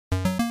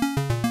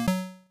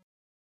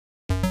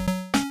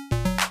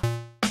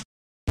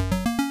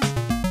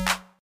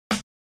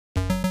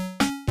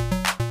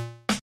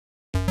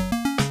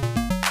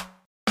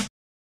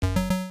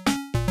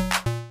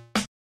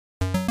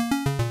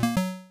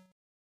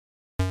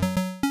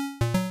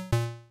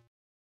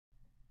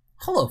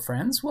Hello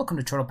friends, welcome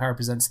to Turtle Power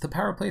Presents the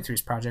Power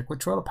Playthroughs project with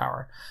Turtle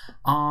Power.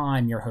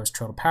 I'm your host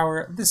Turtle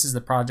Power. This is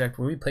the project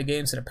where we play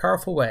games in a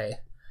powerful way.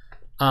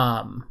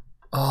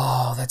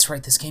 Oh, that's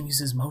right, this game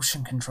uses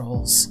motion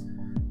controls.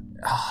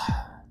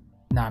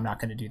 No, I'm not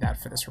going to do that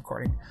for this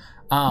recording.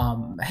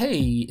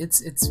 Hey,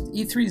 it's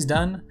E3's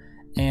done,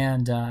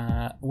 and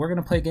we're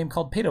going to play a game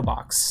called Pato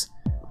Box,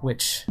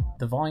 which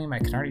the volume I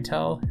can already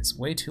tell is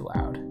way too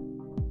loud.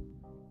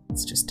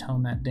 Let's just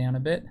tone that down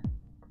a bit.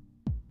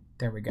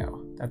 There we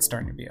go. That's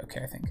starting to be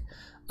okay, I think.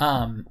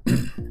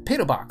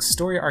 Pato Box,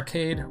 story,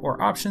 arcade, or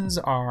options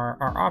are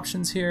our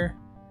options here.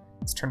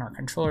 Let's turn our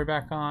controller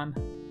back on.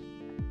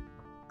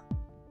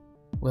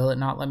 Will it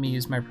not let me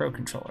use my Pro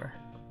Controller?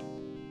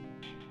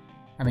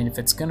 I mean, if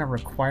it's gonna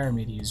require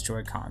me to use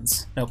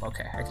Joy-Cons. Nope,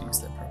 okay, I can use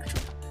the Pro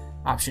Controller.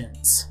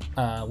 Options.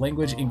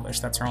 Language, English,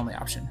 that's our only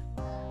option.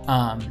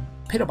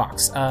 Pato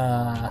Box,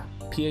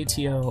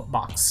 P-A-T-O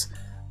Box,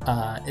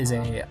 is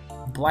a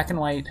black and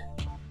white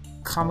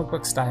comic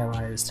book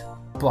stylized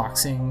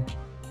boxing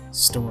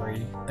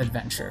story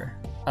adventure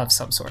of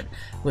some sort.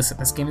 Listen,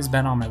 this game has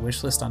been on my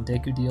wish list on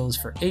Deku Deals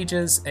for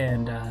ages,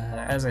 and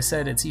as I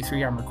said, it's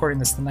E3. I'm recording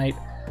this the night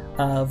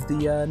of the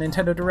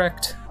Nintendo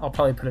Direct. I'll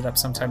probably put it up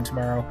sometime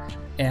tomorrow,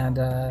 and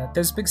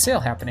there's a big sale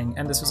happening,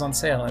 and this was on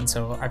sale, and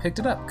so I picked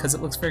it up because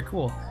it looks very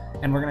cool.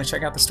 And we're going to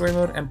check out the story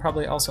mode, and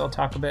probably also I'll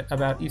talk a bit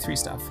about E3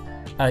 stuff.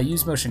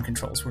 Use motion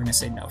controls. We're going to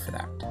say no for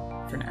that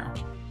for now.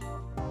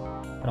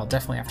 But I'll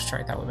definitely have to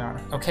try that one out.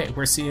 Okay,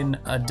 we're seeing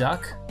a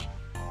duck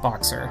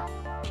boxer.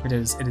 It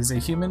is a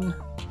human,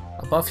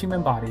 a buff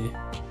human body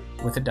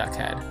with a duck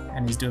head,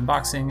 and he's doing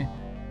boxing.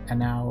 And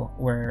now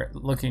we're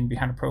looking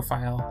behind a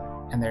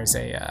profile, and there's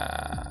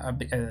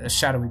a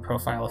shadowy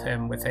profile of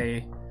him with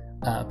a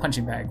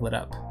punching bag lit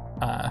up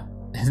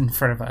in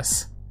front of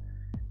us,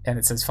 and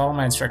it says, "Follow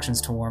my instructions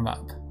to warm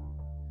up."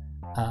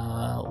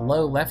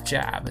 Low left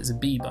jab is a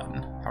B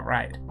button. All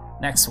right,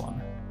 next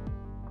one.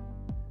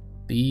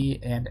 B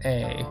and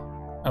A.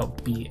 Oh,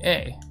 B,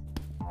 A.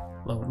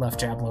 Low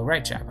left jab, low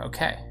right jab.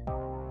 Okay.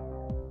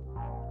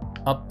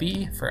 Up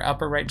B for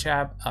upper right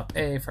jab, up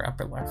A for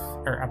upper left,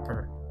 or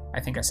upper. I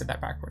think I said that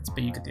backwards,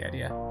 but you get the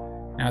idea.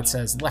 Now it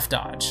says left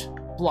dodge,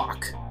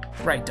 block,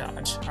 right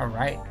dodge. All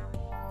right.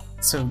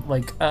 So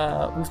like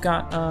we've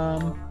got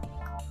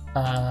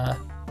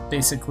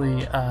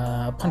basically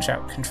punch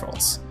out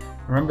controls.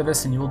 Remember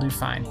this and you will do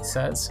fine, he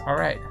says. All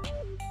right.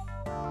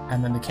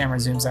 And then the camera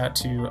zooms out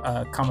to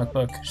a comic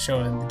book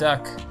showing the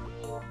duck,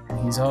 and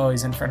he's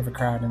always in front of a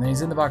crowd, and then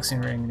he's in the boxing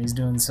ring, and he's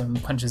doing some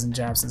punches and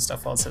jabs and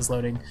stuff while it says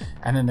loading,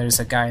 and then there's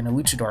a guy in a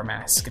luchador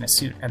mask in a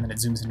suit, and then it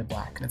zooms into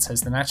black, and it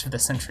says the match of the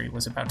century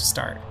was about to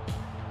start.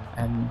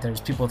 And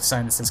there's people with a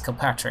sign that says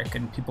Kilpatrick,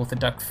 and people with a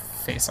duck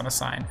face on a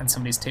sign, and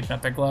somebody's taping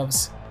up their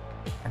gloves,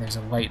 and there's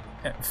a white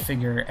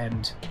figure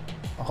and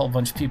a whole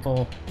bunch of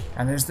people,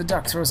 and there's the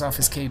duck throws off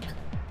his cape,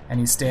 and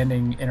he's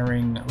standing in a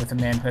ring with a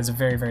man who has a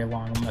very, very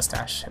long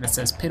mustache. And it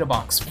says Pato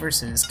Box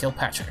versus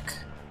Kilpatrick.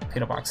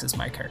 Pato Box is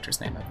my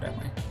character's name,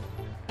 evidently.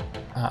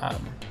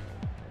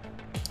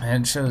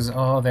 And it shows,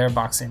 oh, they're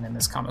boxing in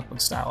this comic book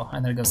style.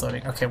 And then it goes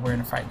loading. Okay, we're in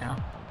a fight now.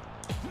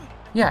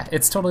 Yeah,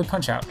 it's totally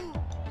Punch-Out.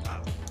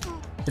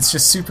 It's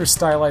just super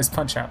stylized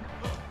Punch-Out.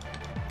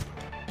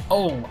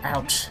 Oh,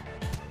 ouch.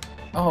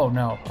 Oh,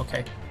 no.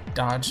 Okay.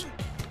 Dodge.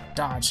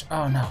 Dodge.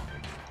 Oh, no.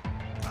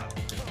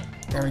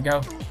 There we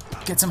go.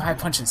 Get some high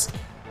punches.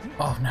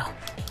 Oh no.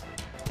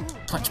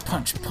 Punch,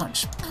 punch,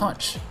 punch,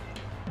 punch.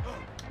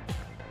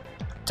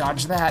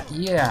 Dodge that,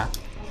 yeah.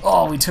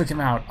 Oh, we took him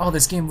out. Oh,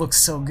 this game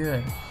looks so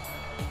good.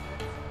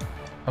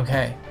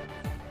 Okay.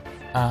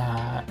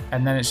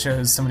 And then it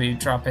shows somebody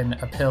dropping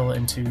a pill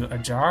into a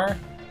jar,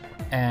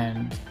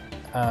 and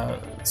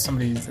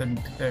somebody's,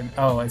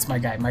 oh, it's my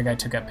guy. My guy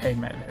took a pain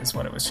med is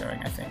what it was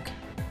showing, I think.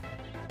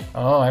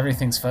 Oh,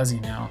 everything's fuzzy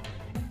now.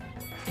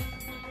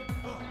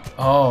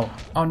 Oh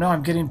no,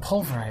 I'm getting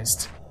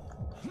pulverized.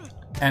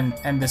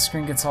 And the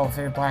screen gets all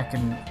very black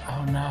and,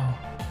 oh no.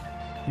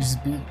 You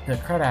just beat the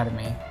crud out of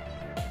me.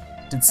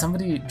 Did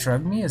somebody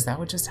drug me? Is that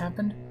what just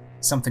happened?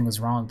 Something was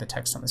wrong, the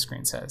text on the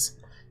screen says.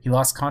 He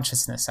lost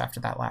consciousness after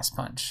that last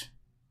punch.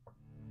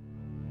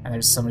 And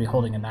there's somebody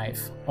holding a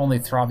knife. Only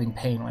throbbing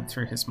pain went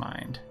through his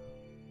mind.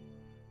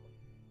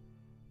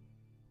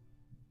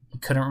 He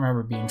couldn't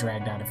remember being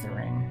dragged out of the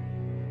ring.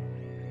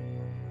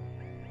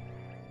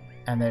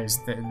 And there's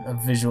a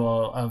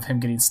visual of him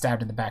getting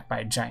stabbed in the back by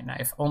a giant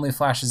knife. Only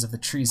flashes of the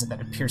treason that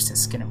had pierced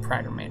his skin and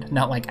pride remained.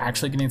 Not like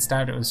actually getting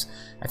stabbed, it was,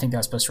 I think that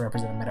was supposed to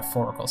represent a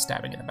metaphorical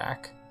stabbing in the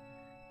back.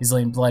 He's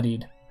laying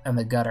bloodied in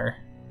the gutter.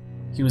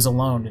 He was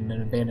alone in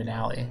an abandoned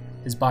alley.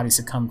 His body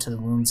succumbed to the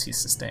wounds he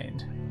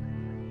sustained.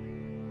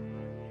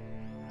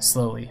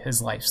 Slowly,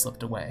 his life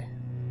slipped away.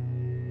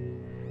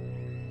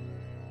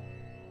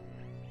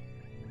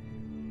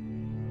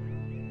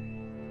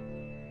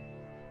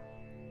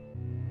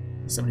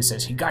 Somebody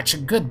says, he got you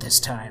good this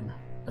time,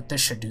 but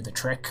this should do the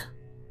trick.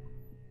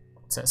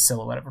 It's a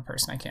silhouette of a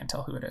person, I can't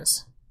tell who it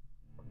is.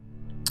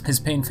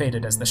 His pain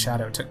faded as the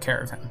shadow took care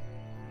of him.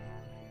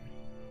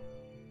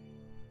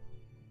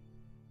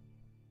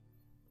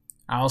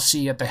 I'll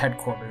see you at the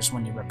headquarters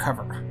when you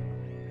recover.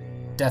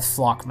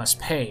 Deathflock must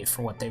pay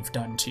for what they've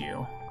done to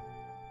you.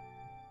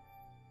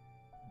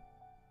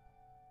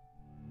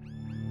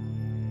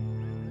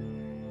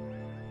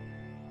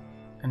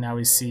 And now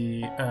we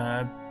see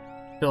a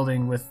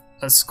building with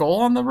a skull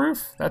on the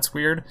roof. That's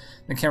weird.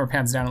 The camera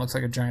pans down. It looks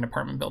like a giant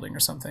apartment building or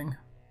something.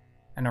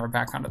 And now we're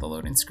back onto the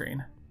loading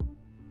screen.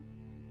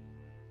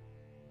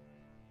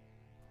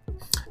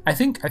 I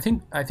think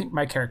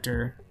my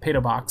character,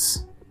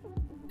 Patobox,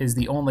 is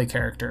the only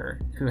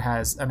character who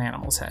has an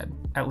animal's head,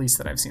 at least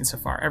that I've seen so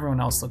far. Everyone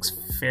else looks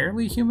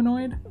fairly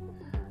humanoid.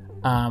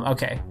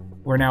 Okay,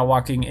 we're now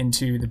walking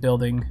into the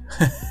building.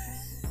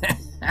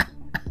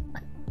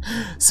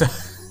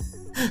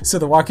 So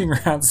the walking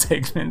around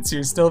segments,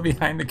 you're still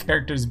behind the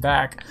character's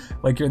back,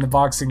 like you're in the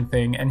boxing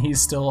thing, and he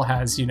still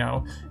has, you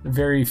know,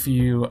 very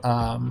few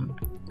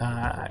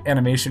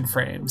animation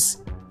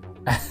frames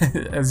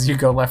as you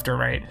go left or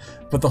right.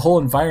 But the whole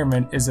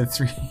environment is a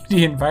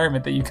 3D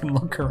environment that you can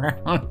look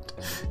around.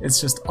 It's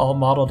just all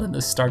modeled in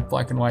this stark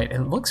black and white.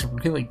 It looks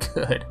really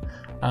good.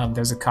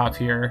 There's a cop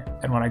here,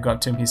 and when I go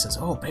up to him, he says,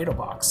 "Oh,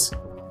 Patobox.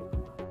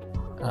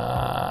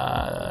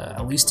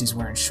 At least he's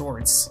wearing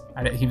shorts."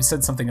 He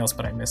said something else,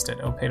 but I missed it.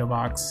 "Oh,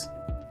 Patobox."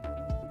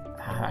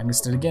 I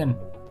missed it again.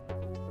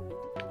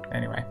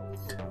 Anyway,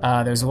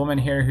 there's a woman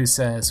here who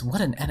says,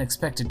 "What an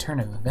unexpected turn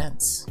of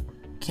events.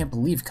 Can't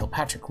believe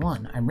Kilpatrick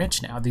won. I'm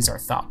rich now." These are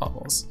thought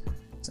bubbles.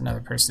 There's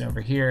another person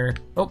over here.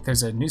 Oh,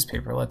 there's a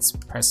newspaper. Let's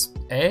press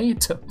A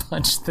to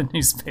punch the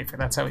newspaper.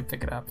 That's how we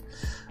pick it up.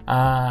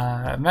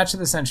 Match of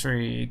the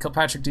century.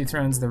 Kilpatrick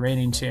dethrones the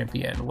reigning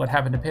champion. What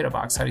happened to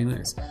Patobox? How did he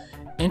lose?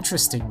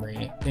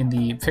 Interestingly, in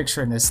the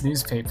picture in this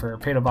newspaper,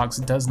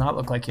 Patobox does not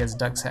look like he has a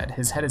duck's head.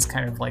 His head is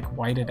kind of like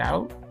whited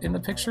out in the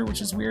picture, which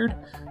is weird,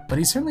 but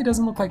he certainly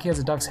doesn't look like he has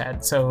a duck's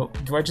head. So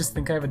do I just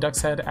think I have a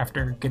duck's head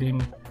after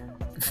getting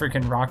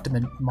freaking rocked in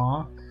the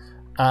maw?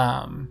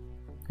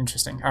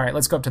 Interesting. All right,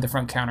 let's go up to the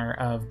front counter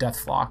of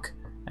Deathflock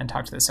and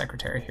talk to the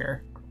secretary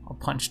here. I'll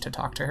punch to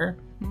talk to her.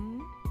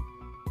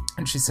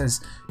 And she says,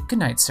 "Good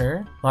night,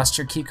 sir. Lost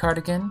your key card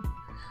again?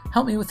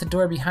 Help me with the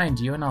door behind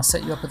you and I'll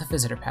set you up with a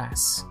visitor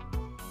pass."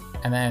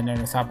 And then in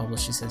her thought bubble,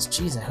 she says,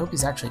 "Geez, I hope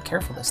he's actually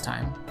careful this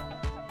time."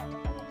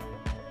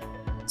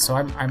 So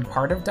I'm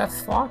part of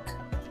Deathflock?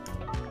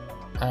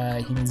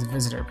 He needs a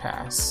visitor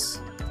pass.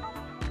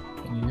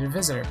 You need a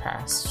visitor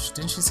pass.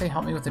 Didn't she say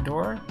help me with the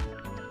door?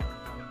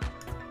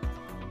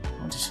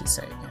 What did she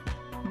say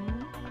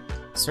again?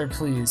 "Sir,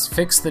 please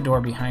fix the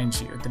door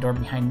behind you." The door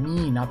behind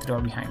me, not the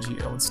door behind you.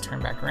 Let's turn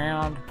back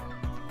around.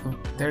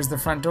 There's the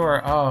front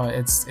door. Oh,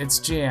 it's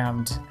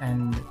jammed,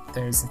 and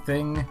there's a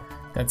thing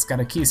that's got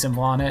a key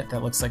symbol on it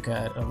that looks like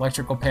an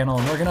electrical panel,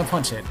 and we're gonna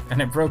punch it.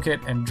 And it broke it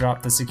and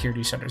dropped the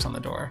security shutters on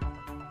the door.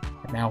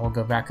 And now we'll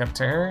go back up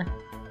to her,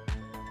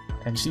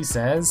 and she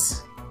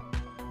says,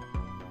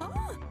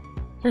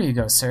 "Here you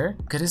go, sir.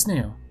 Good as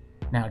new.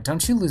 Now,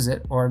 don't you lose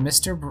it, or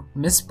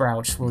Miss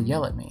Brouch will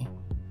yell at me."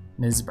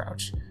 Ms.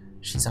 Brouch.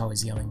 She's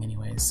always yelling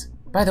anyways.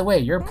 "By the way,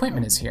 your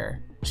appointment is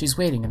here. She's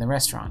waiting in the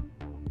restaurant."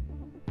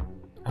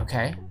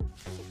 Okay.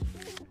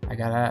 A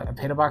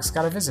Patobox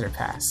got a visitor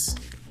pass.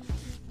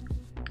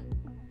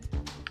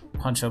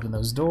 Punch open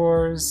those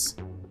doors.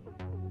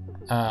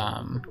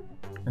 And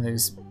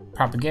there's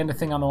propaganda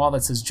thing on the wall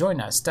that says,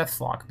 "Join us,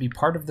 Deathflock. Be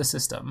part of the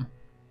system.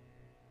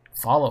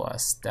 Follow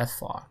us,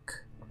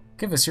 Deathflock.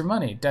 Give us your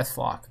money,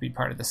 Deathflock. Be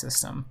part of the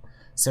system."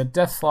 So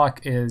Deathflock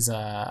is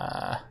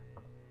a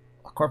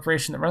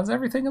corporation that runs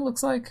everything, it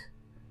looks like.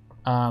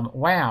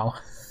 Wow.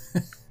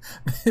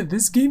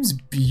 This game's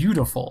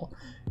beautiful.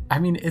 I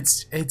mean,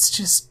 it's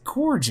just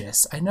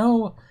gorgeous. I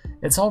know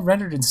it's all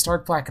rendered in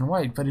stark black and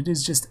white, but it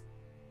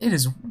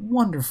is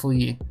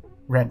wonderfully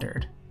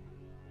rendered.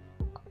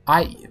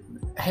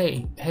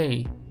 Hey,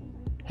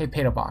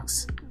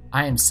 Patobox.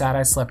 I am sad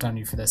I slept on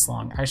you for this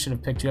long. I should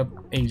have picked you up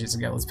ages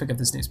ago. Let's pick up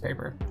this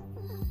newspaper.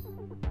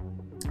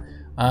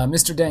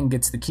 Mr. Deng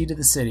gets the key to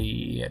the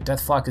city.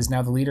 Deathflock is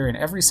now the leader in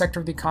every sector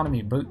of the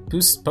economy,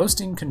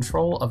 boasting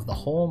control of the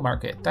whole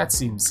market. That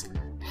seems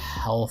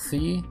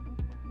healthy.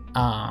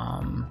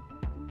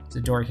 There's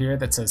a door here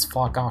that says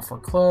Flock Off or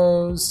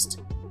Closed.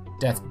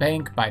 Death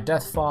Bank by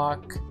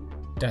Deathflock.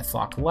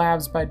 Deathflock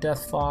Labs by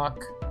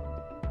Deathflock.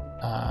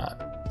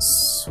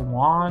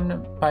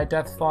 Swan by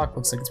Deathflock.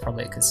 Looks like it's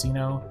probably a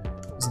casino.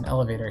 There's an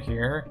elevator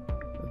here,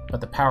 but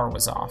the power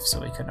was off,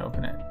 so we couldn't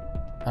open it.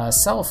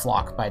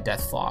 Cellflock by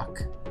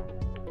Deathflock.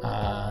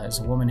 There's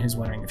a woman who's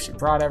wondering if she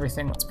brought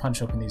everything. Let's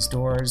punch open these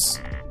doors.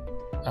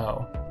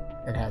 Oh,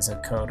 it has a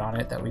code on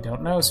it that we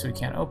don't know, so we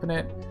can't open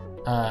it.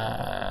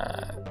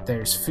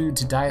 There's food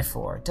to die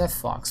for.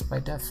 Deathflocks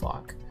by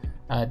Deathflock.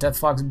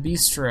 Deathflock's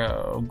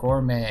Bistro,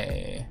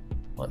 Gourmet.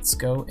 Let's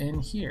go in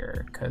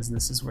here, because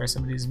this is where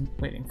somebody's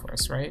waiting for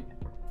us, right?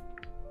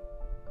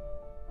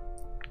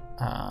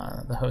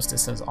 The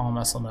hostess says all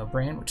muscle, no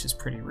brain, which is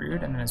pretty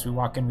rude. And then as we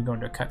walk in, we go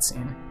into a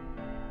cutscene.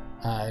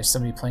 There's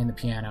somebody playing the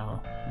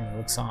piano, and he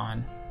looks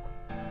on.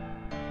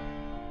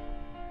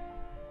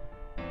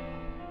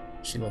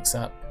 She looks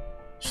up.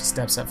 She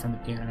steps up from the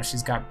piano.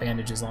 She's got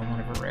bandages on one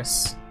of her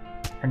wrists.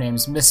 Her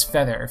name's Miss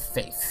Feather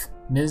Faith.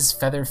 Ms.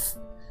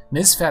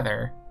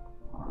 Feather,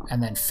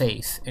 and then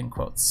Faith in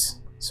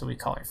quotes. So we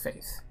call her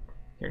Faith.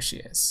 Here she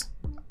is.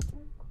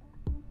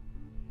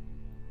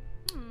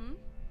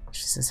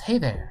 She says, "Hey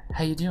there,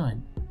 how you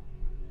doing?"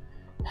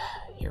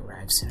 "You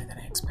arrived sooner than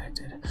I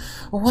expected."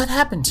 "Well, what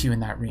happened to you in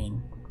that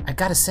ring? I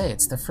gotta say,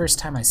 it's the first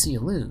time I see you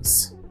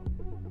lose."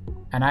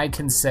 And I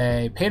can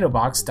say,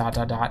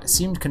 Patobox, ...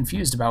 seemed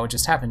confused about what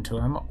just happened to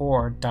him,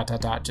 or ...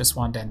 just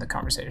wanted to end the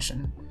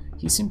conversation.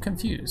 He seemed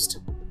confused.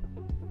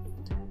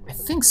 "I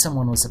think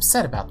someone was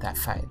upset about that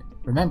fight.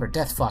 Remember,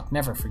 Deathflock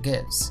never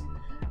forgives.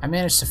 I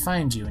managed to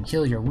find you and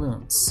heal your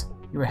wounds.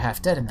 You were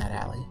half dead in that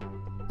alley.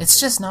 It's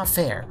just not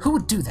fair. Who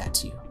would do that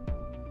to you?"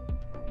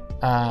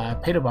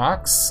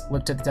 Patobox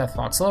looked at the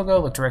Deathflock's logo,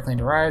 looked directly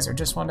into her eyes, or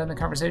just wanted to end the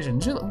conversation.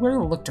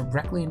 Will looked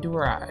directly into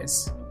her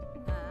eyes.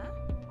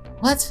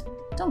 "What?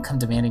 Don't come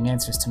demanding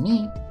answers to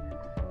me."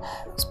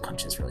 Those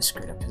punches really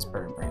screwed up his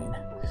bird brain.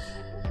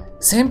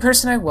 "Same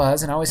person I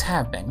was and always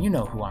have been. You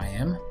know who I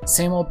am.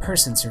 Same old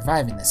person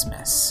surviving this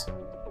mess."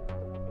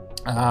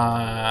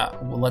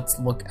 Well, let's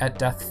look at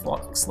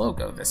Deathflock's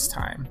logo this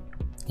time.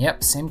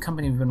 Yep, same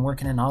company we've been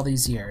working in all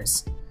these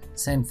years.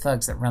 Same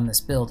thugs that run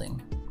this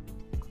building.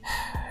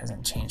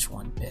 Hasn't changed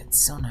one bit.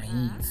 So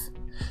naive.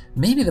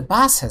 Maybe the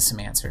boss has some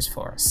answers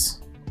for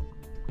us.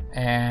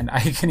 And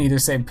I can either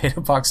say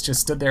Patobox just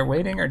stood there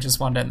waiting or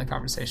just wanted to end the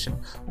conversation.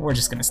 We're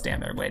just going to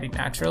stand there waiting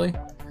naturally.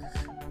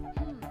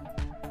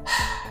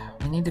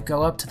 We need to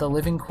go up to the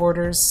living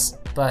quarters,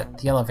 but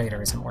the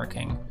elevator isn't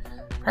working.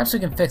 Perhaps we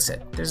can fix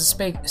it. There's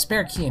a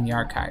spare key in the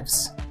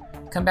archives.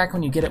 Come back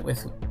when you get it.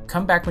 With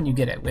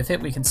it,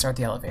 we can start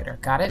the elevator.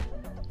 Got it?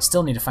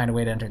 Still need to find a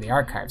way to enter the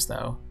archives,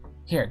 though.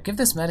 Here, give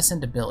this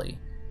medicine to Billy.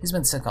 He's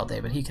been sick all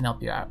day, but he can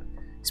help you out.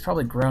 He's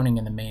probably groaning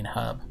in the main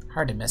hub.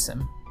 Hard to miss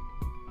him.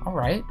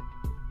 Alright.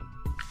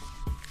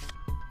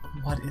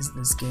 What is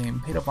this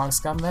game?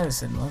 Patobox got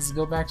medicine. Let's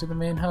go back to the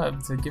main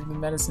hub to give the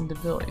medicine to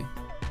Billy.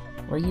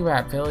 Where you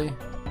at, Billy?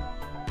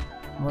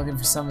 I'm looking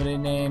for somebody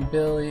named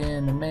Billy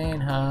in the main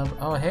hub.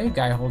 Oh, hey,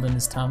 guy holding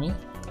his tummy.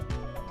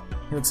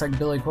 He looks like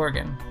Billy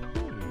Corgan.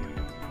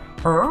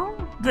 "Huh?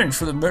 Thanks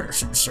for the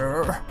medicine,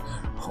 sir."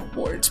 "Oh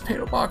boy, it's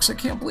Patobox. I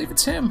can't believe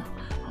it's him.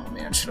 Oh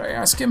man, should I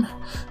ask him?"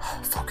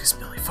 "Focus,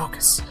 Billy,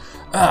 focus."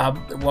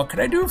 What can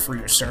I do for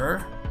you,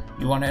 sir?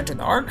 You want to enter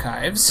the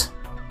archives?"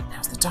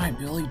 "Now's the time,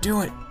 Billy.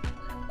 Do it."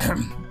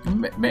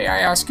 May I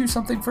ask you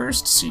something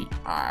first? See,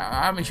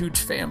 I'm a huge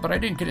fan, but I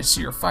didn't get to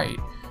see your fight.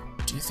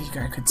 Do you think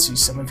I could see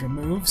some of your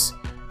moves?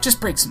 Just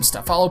break some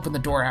stuff. I'll open the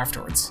door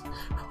afterwards."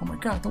 Oh my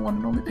god, the one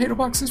and only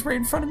Patobox is right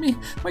in front of me.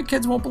 My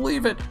kids won't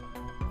believe it.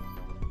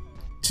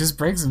 Just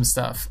break some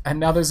stuff. And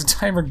now there's a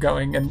timer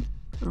going, and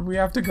we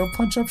have to go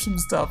punch up some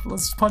stuff.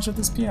 Let's punch up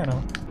this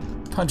piano.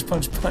 Punch,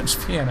 punch, punch,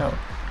 piano.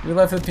 We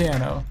left the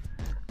piano.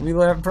 We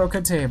broke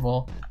a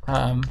table.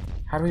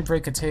 How do we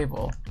break a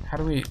table? How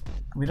do we...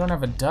 We don't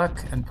have a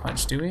duck and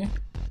punch, do we?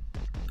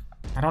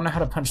 I don't know how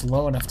to punch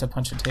low enough to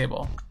punch a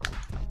table.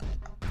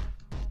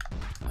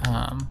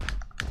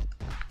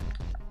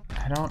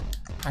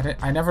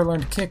 I never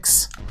learned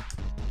kicks.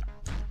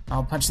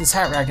 I'll punch this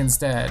hat rack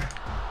instead.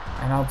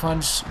 And I'll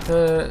punch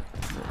the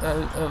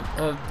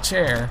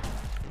chair.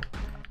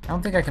 I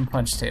don't think I can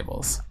punch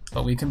tables,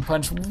 but we can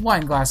punch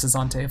wine glasses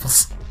on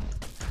tables.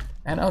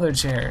 And other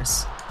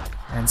chairs.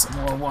 And some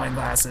more wine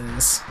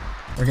glasses.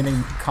 We're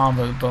getting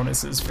combo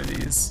bonuses for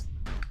these.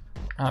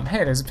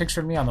 Hey, there's a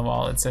picture of me on the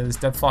wall. It says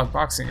Deathflock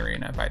Boxing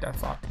Arena by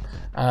Deathflock.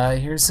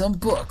 Here's some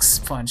books.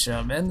 Punch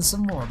them. And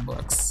some more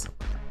books.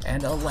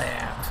 And a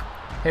lamp.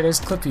 Hey, there's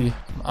Clippy.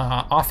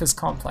 Office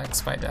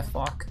Complex by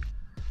Deathflock.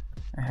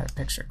 I had a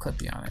picture of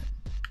Clippy on it.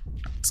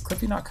 Is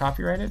Clippy not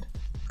copyrighted?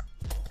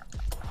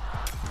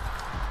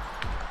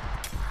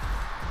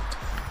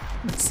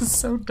 This is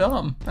so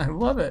dumb. I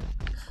love it.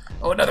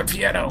 Oh, another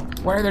piano.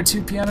 Why are there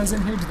two pianos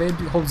in here? Do they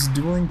hold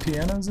dueling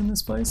pianos in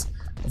this place?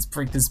 Let's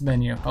break this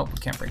menu. Oh, we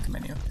can't break the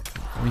menu.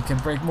 We can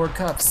break more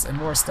cups and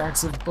more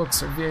stacks of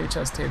books or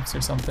VHS tapes or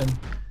something.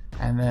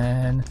 And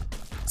then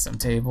some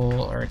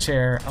table or a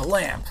chair. A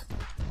lamp.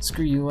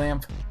 Screw you,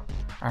 lamp.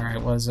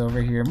 Alright, what's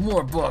over here?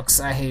 More books.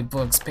 I hate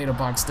books.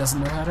 Patobox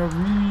doesn't know how to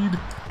read.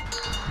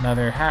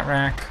 Another hat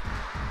rack.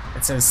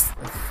 It says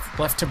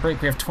left to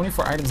break. We have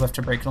 24 items left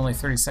to break in only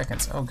 30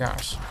 seconds. Oh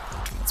gosh.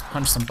 Let's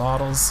punch some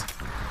bottles.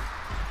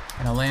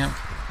 And a lamp.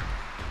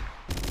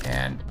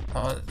 And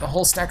a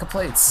whole stack of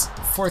plates.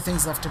 4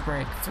 things left to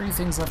break. 3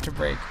 things left to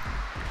break.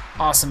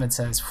 Awesome, it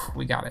says.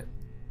 We got it.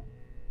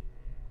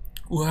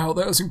 Wow,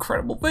 that was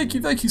incredible. Thank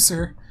you,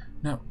 sir.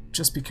 Now,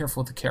 just be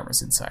careful with the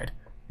cameras inside.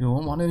 We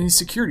won't want any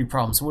security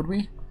problems, would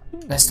we?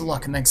 Best of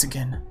luck and thanks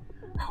again.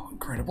 How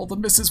incredible, the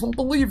missus won't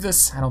believe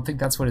this. I don't think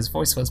that's what his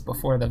voice was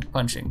before the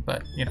punching,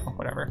 but, you know,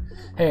 whatever.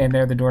 Hey, and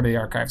there the door to the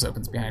archives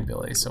opens behind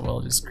Billy, so we'll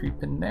just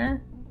creep in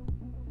there.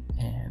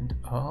 And,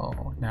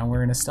 oh, now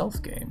we're in a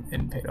stealth game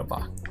in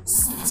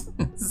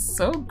Patobox.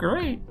 So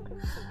great.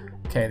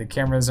 Okay, the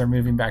cameras are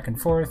moving back and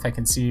forth. I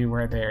can see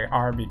where they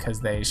are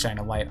because they shine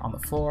a light on the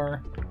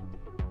floor.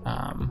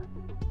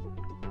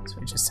 So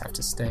we just have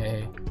to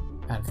stay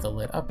out of the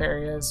lit up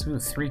areas. Ooh,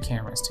 3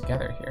 cameras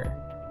together here.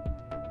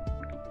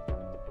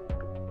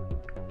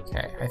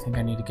 Okay, I think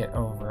I need to get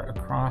over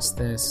across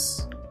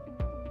this.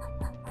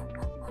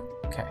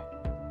 Okay.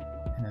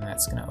 And then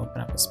that's gonna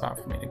open up a spot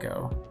for me to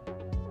go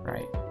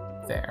right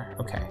there.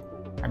 Okay.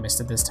 I missed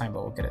it this time,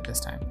 but we'll get it this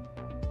time.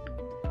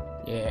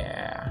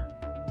 Yeah.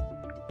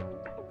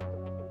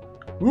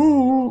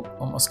 Ooh!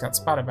 Almost got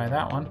spotted by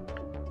that one.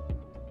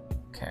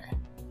 Okay.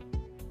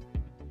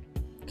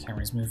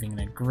 Camera's moving in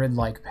a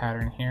grid-like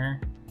pattern here.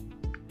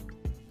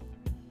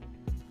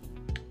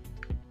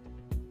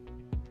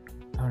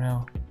 Oh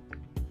no.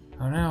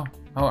 Oh no.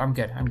 Oh, I'm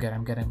good. I'm good.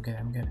 I'm good. I'm good.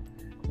 I'm good.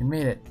 We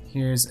made it.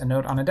 Here's a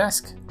note on a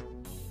desk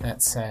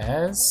that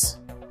says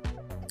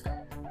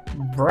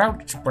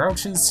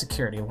Brouch's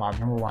security log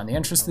number 1. The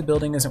entrance to the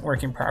building isn't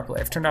working properly.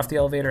 I've turned off the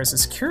elevator as a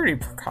security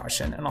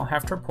precaution, and I'll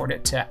have to report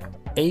it to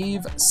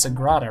Ave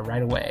Sagrada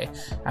right away.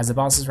 As the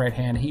boss's right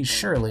hand, he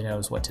surely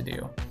knows what to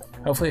do.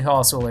 Hopefully he'll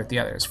also alert the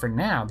others. For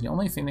now, the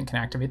only thing that can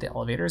activate the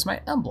elevator is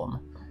my emblem.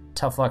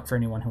 Tough luck for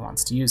anyone who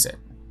wants to use it.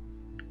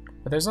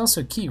 But there's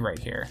also a key right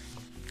here.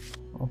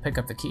 We'll pick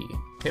up the key.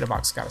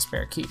 Patobox got a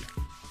spare key.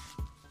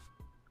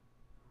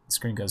 The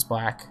screen goes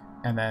black,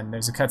 and then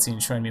there's a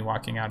cutscene showing me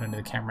walking out into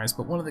the cameras,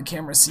 but one of the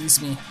cameras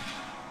sees me,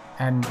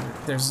 and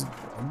there's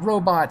a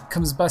robot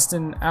comes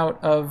busting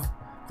out of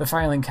the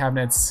filing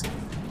cabinets,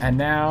 and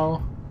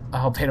now,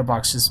 oh,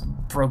 Patobox just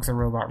broke the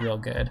robot real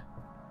good.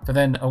 But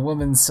then a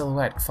woman's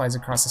silhouette flies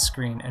across the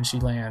screen, and she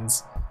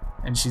lands,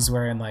 and she's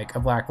wearing like a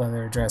black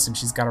leather dress, and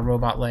she's got a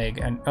robot leg,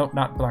 and oh,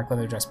 not black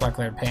leather dress, black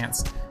leather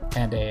pants,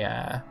 and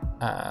a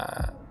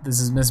this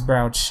is Miss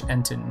Brouch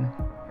Enton,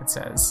 it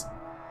says,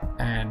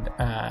 and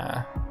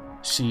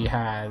she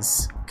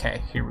has,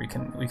 okay, here we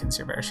can see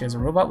her better. She has a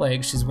robot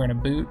leg, she's wearing a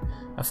boot,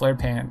 a flared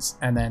pants,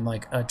 and then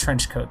like a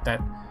trench coat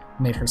that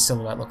made her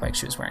silhouette look like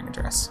she was wearing a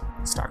dress.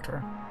 Stuck to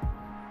her.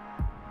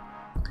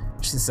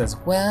 She says,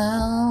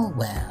 well,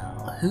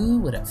 well, who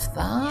would have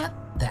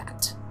thought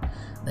that?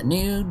 The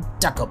new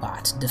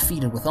Duckobot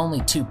defeated with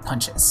only 2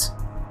 punches.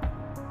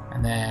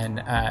 And then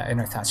in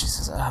her thoughts she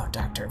says, oh,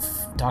 Dr.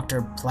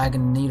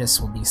 Plagonitas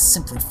will be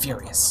simply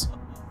furious.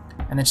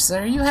 And then she says,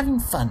 are you having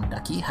fun,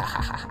 Ducky? Ha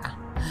ha ha ha.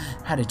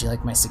 How did you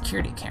like my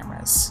security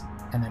cameras?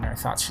 And then in her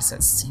thoughts she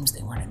says, seems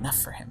they weren't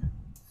enough for him.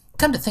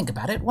 Come to think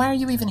about it, why are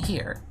you even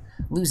here?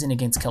 Losing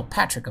against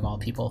Kilpatrick of all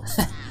people.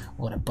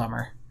 What a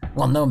bummer.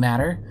 Well, no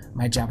matter.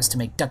 My job is to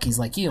make duckies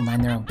like you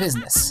mind their own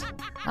business.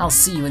 I'll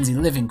see you in the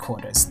living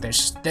quarters.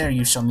 There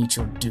you shall meet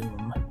your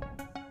doom.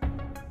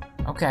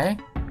 Okay.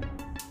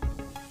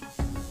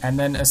 And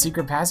then a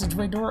secret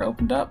passageway door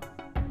opened up?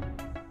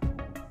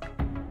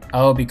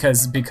 Oh,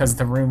 because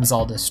the room's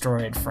all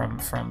destroyed from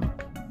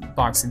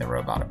boxing the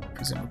robot,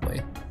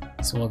 presumably.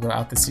 So we'll go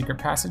out the secret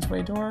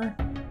passageway door,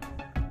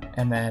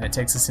 and then it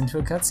takes us into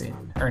a cutscene.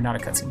 Or not a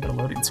cutscene, but a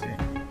loading screen.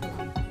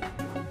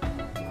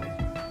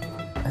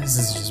 This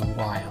is just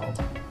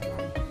wild.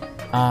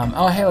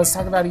 Oh, hey, let's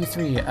talk about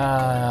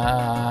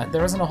E3.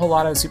 There wasn't a whole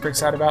lot I was super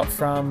excited about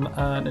from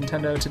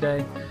Nintendo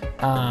today,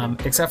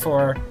 except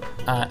for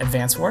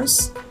Advance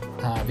Wars,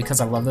 because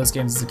I love those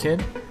games as a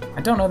kid.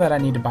 I don't know that I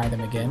need to buy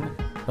them again,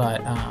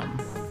 but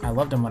I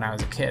loved them when I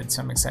was a kid,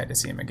 so I'm excited to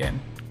see them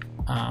again.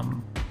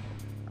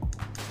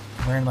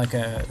 We're in like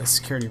a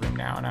security room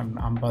now, and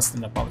I'm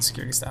busting up all the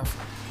security stuff.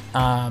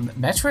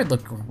 Metroid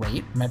looked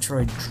great.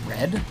 Metroid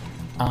Dread.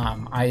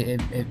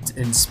 It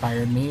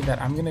inspired me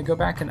that I'm gonna go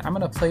back and I'm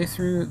gonna play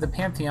through the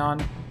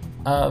pantheon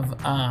of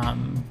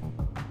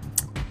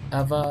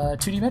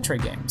 2D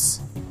Metroid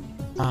games.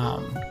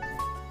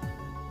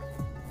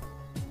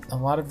 A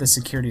lot of the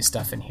security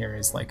stuff in here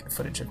is like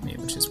footage of me,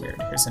 which is weird.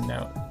 Here's a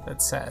note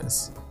that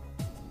says,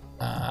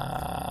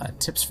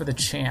 tips for the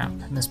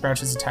champ. Miss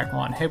Brouch's attack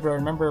 1. Hey bro,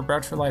 remember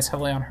Brouch relies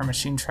heavily on her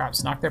machine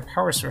traps. Knock their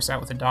power source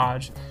out with a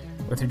dodge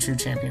with her true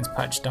champion's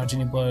punch. Dodge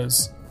any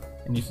blows,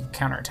 and you can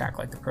counterattack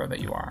like the pro that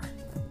you are.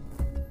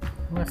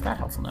 I left that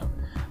helpful note.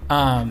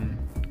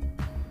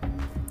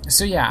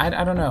 So yeah,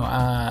 I don't know.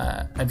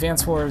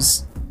 Advance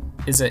Wars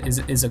is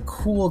a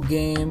cool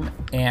game,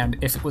 and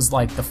if it was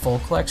like the full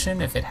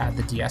collection, if it had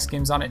the DS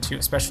games on it too,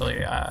 especially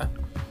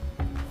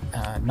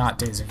not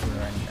Days of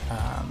Ruin,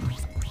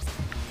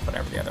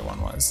 whatever the other one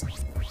was,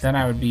 then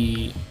I would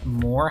be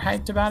more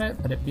hyped about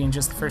it. But it being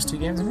just the first 2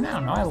 games, I mean, I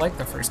don't know, I like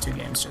the first 2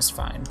 games just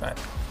fine, but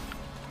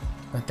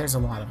there's a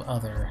lot of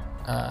other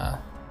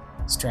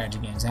strategy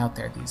games out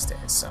there these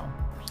days. So,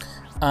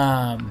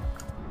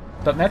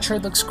 but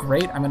Metroid looks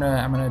great. I'm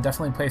gonna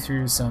definitely play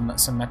through some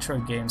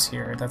Metroid games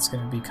here. That's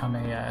gonna become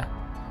a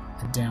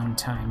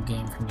downtime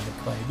game for me to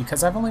play,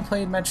 because I've only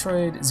played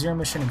Metroid Zero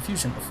Mission and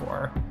Fusion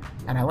before,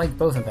 and I like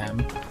both of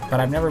them, but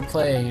I've never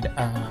played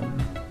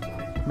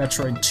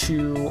Metroid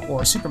 2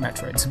 or Super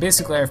Metroid. So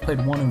basically I've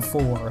played 1 and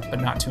 4, but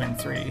not 2 and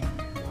 3.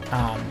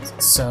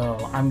 So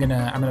I'm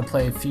gonna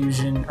play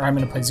Fusion, or I'm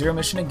gonna play Zero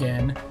Mission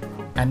again,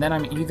 and then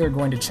I'm either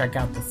going to check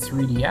out the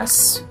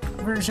 3DS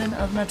version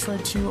of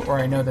Metroid 2, or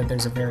I know that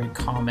there's a very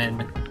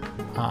common,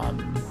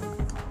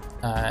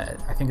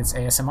 I think it's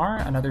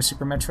ASMR, another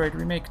Super Metroid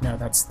remake. No,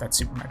 that's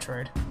Super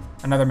Metroid.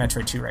 another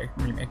Metroid 2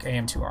 remake,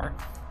 AM2R,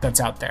 that's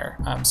out there.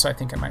 So I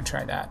think I might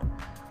try that.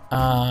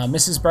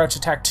 Mrs. Brouch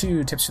Attack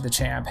 2 tips for the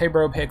champ. Hey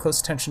bro, pay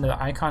close attention to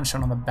the icon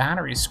shown on the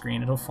battery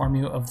screen. It'll inform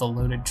you of the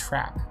loaded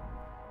trap.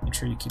 Make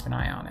sure you keep an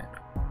eye on it.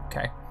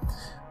 Okay.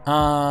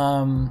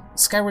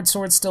 Skyward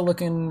Sword's still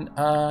looking,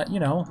 you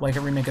know, like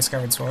a remake of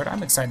Skyward Sword.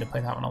 I'm excited to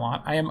play that one a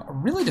lot. I am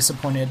really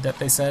disappointed that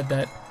they said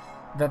that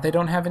they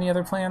don't have any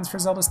other plans for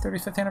Zelda's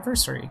 35th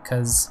anniversary,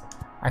 because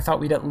I thought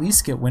we'd at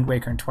least get Wind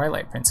Waker and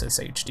Twilight Princess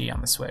HD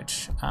on the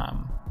Switch,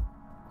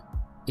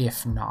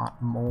 if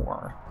not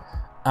more.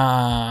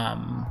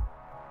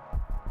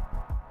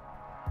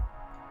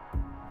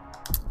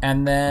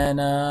 And then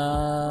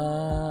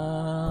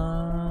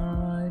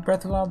Breath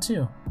of the Wild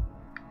 2.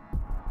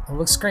 It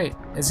looks great.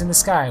 It's in the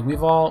sky.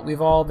 We've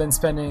all been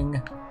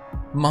spending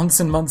months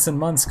and months and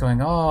months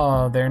going,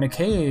 oh, they're in a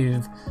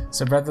cave.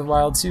 So Breath of the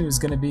Wild 2 is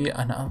going to be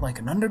like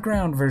an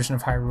underground version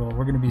of Hyrule.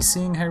 We're going to be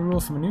seeing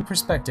Hyrule from a new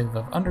perspective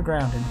of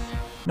underground. And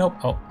nope.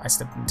 Oh, I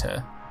stepped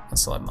into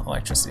some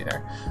electricity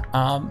there.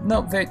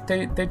 No,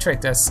 they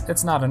tricked us.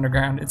 It's not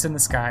underground. It's in the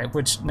sky,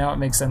 which now it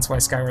makes sense why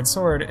Skyward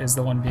Sword is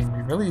the one being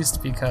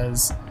re-released,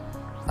 because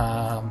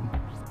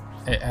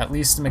at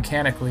least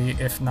mechanically,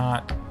 if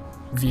not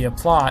via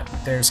plot,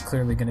 there's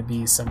clearly going to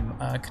be some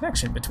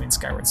connection between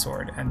Skyward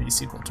Sword and the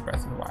sequel to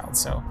Breath of the Wild.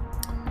 So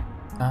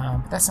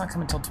but that's not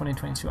coming until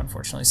 2022,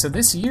 unfortunately. So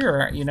this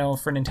year, you know,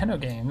 for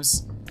Nintendo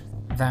games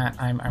that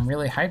I'm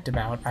really hyped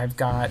about, I've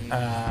got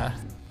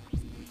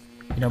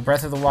you know,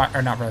 Breath of the Wild,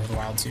 or not Breath of the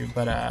Wild 2,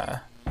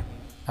 but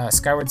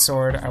Skyward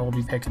Sword I will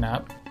be picking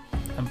up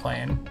and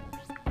playing.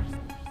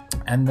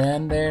 And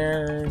then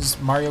there's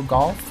Mario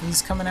Golf.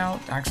 He's coming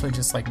out actually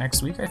just like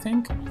next week, I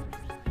think.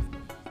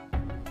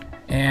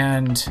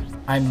 And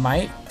I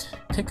might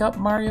pick up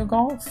Mario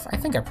Golf. I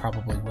think I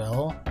probably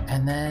will.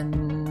 And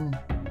then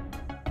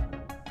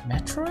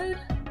Metroid?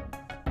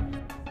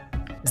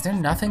 Is there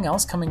nothing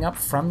else coming up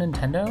from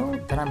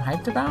Nintendo that I'm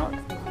hyped about?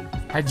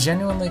 I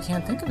genuinely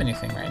can't think of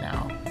anything right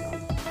now.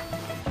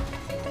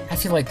 I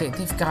feel like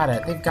they've got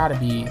to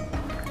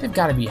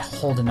be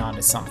holding on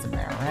to something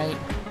there, right?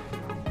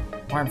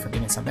 Or I'm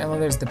forgetting something. Oh,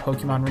 there's the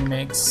Pokemon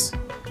remakes.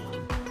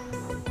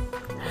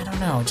 I don't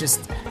know,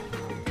 just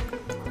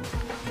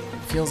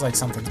feels like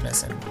something's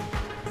missing.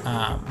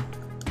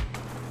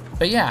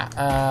 But yeah,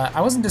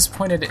 I wasn't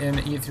disappointed in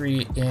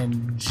E3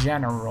 in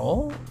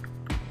general,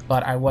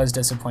 but I was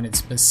disappointed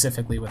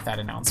specifically with that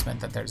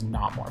announcement that there's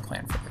not more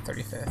planned for the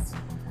 35th.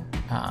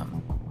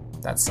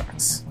 That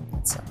sucks.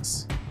 That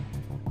sucks.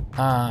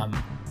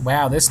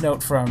 Wow, this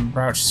note from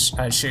Brouch,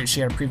 she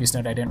had a previous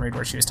note I didn't read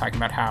where she was talking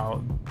about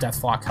how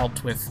Deathlock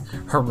helped with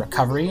her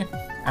recovery.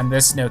 And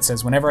this note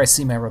says, whenever I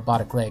see my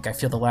robotic leg, I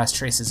feel the last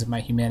traces of my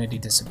humanity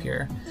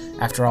disappear.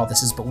 After all,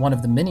 this is but one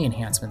of the many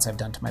enhancements I've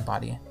done to my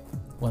body.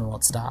 When will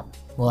it stop?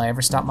 Will I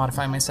ever stop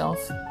modifying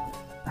myself?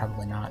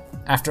 Probably not.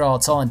 After all,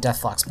 it's all in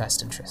Deathlock's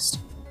best interest.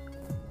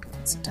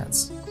 It's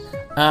intense.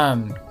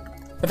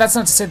 But that's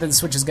not to say that the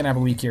Switch is going to have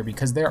a weak year,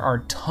 because there are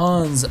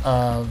tons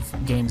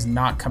of games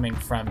not coming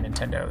from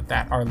Nintendo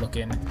that are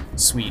looking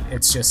sweet.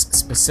 It's just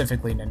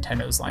specifically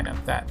Nintendo's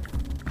lineup that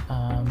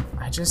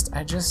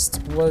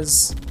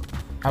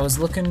I was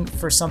looking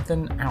for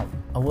something out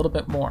a little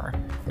bit more.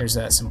 There's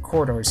some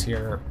corridors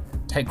here,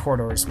 tight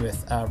corridors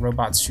with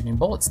robots shooting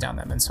bullets down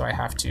them, and so I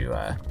have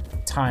to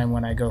time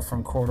when I go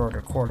from corridor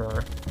to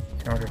corridor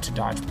in order to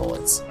dodge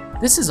bullets.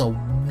 This is a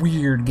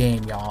weird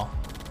game, y'all.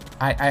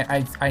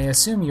 I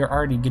assume you're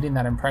already getting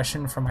that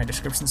impression from my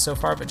description so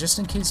far, but just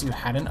in case you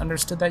hadn't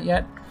understood that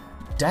yet,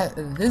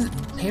 this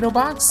Pato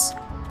Box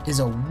is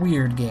a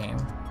weird game.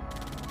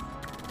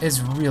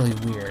 It's really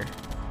weird.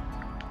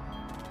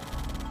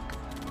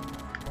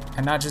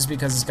 And not just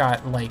because it's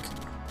got, like,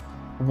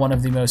 one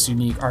of the most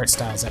unique art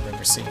styles I've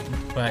ever seen,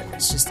 but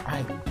it's just,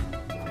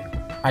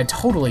 I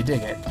totally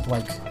dig it.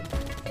 Like,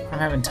 I'm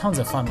having tons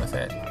of fun with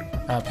it.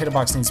 Pato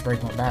Box needs to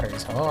break more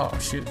batteries. Oh,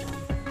 shoot.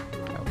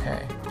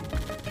 Okay.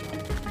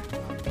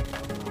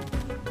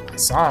 I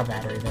saw a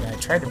battery that I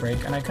tried to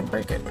break and I couldn't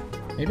break it.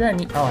 Maybe I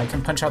need, oh, I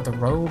can punch out the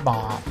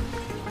robot.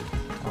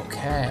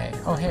 Okay.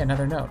 Oh, hey,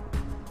 another note.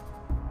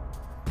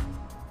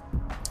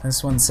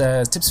 This one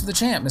says, tips for the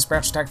champ, Miss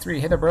Brouch Attack 3.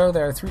 Hey there, bro,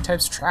 there are 3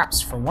 types of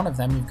traps. For one of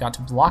them, you've got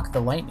to block the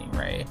lightning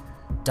ray,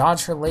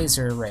 dodge her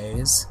laser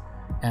rays,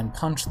 and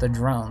punch the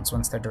drones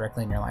once they're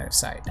directly in your line of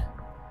sight.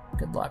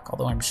 Good luck,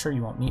 although I'm sure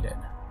you won't need it.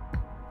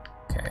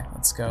 Okay,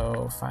 let's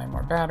go find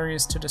more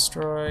batteries to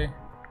destroy.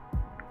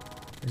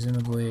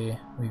 Presumably,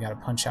 we gotta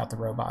punch out the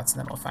robots, and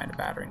then we'll find a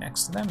battery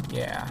next to them.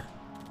 Yeah.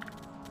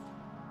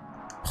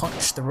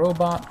 Punch the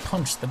robot,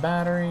 punch the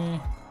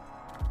battery.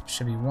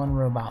 Should be one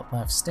robot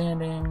left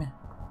standing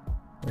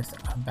with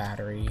a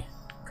battery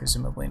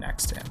presumably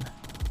next to him.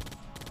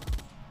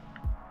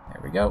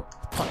 There we go.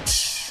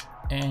 Punch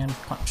and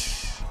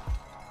punch.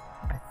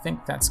 I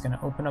think that's gonna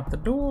open up the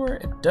door.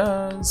 It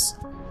does.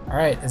 All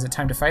right, is it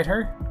time to fight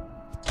her?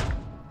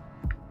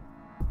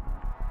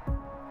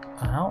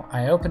 Well,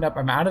 I opened up,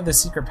 I'm out of the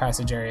secret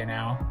passage area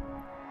now.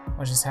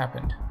 What just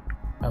happened?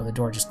 Oh, the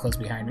door just closed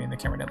behind me and the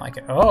camera didn't like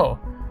it. Oh,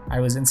 I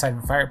was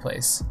inside the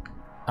fireplace.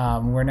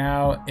 We're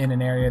now in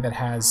an area that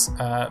has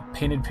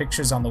painted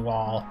pictures on the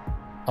wall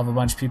of a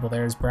bunch of people.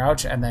 There's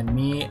Brouch, and then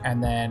me,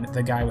 and then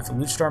the guy with the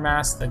luchador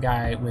mask, the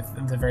guy with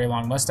the very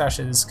long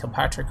mustaches,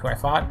 Kilpatrick, who I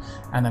fought,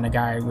 and then a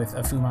guy with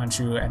a Fu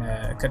Manchu and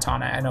a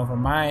katana. And over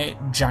my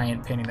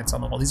giant painting that's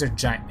on the wall, these are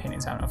giant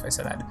paintings, I don't know if I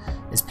said that,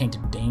 is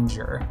painted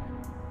Danger.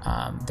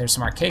 There's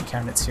some arcade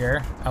cabinets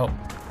here. Oh,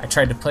 I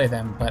tried to play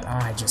them, but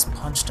I just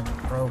punched them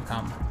and broke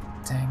them.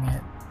 Dang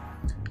it.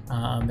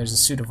 There's a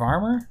suit of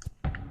armor.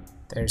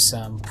 There's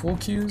some pool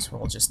cues.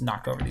 We'll just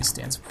knock over these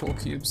stands of pool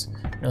cubes.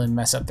 Really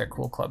mess up their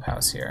cool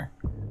clubhouse here.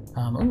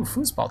 Ooh,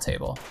 foosball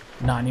table.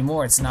 Not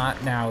anymore, it's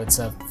not. Now it's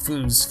a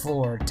foos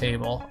floor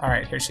table.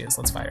 Alright, here she is.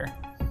 Let's fight her.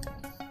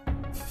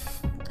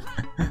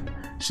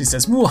 She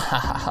says,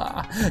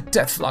 "Mwahaha!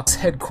 Deathlock's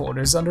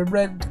headquarters under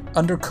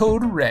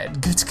code red.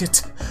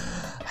 Get.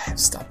 I have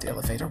stopped the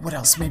elevator. What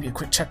else? Maybe a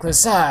quick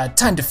checklist.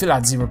 Time to fill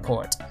out the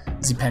report.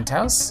 The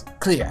penthouse?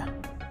 Clear.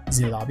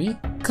 The lobby?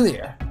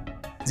 Clear.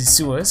 The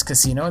sewers,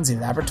 casino, and the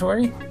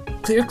laboratory?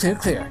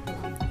 Clear.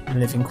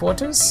 Living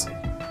quarters?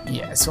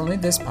 Yes, only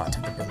this part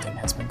of the building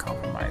has been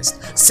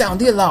compromised.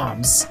 Sound the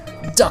alarms!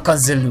 Duck on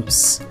the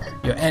loose.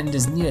 Your end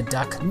is near,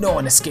 Duck. No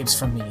one escapes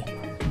from me.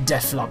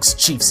 Deathlock's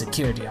chief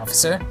security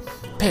officer.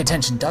 Pay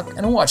attention, Duck,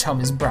 and watch how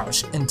Miss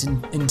Brouch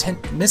Enton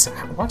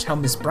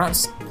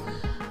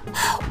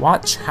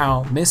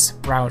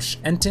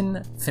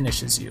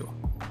finishes you."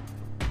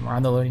 We're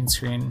on the loading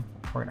screen.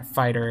 We're gonna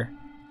fight her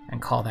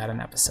and call that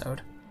an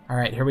episode.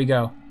 Alright, here we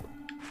go.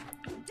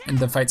 And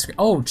the fight screen.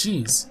 Oh,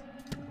 geez.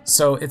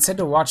 So it said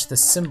to watch the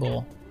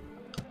symbol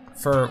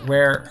for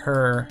where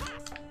her...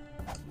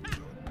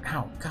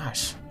 Ow,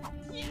 gosh.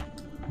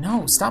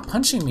 No, stop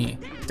punching me.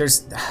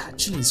 There's...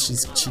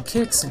 Geez, she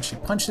kicks and she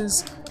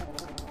punches.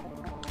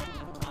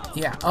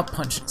 Yeah, up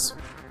punches.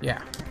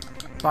 Yeah.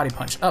 Body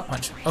punch, up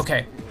punch.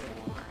 Okay.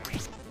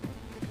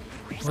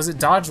 Was it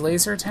dodge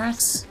laser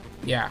attacks?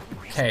 Yeah.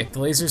 Okay, the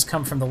lasers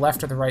come from the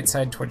left or the right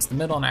side towards the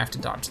middle, and I have to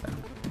dodge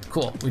them.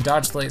 Cool, we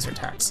dodged laser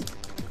attacks.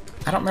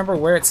 I don't remember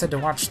where it said to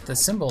watch the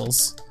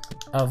symbols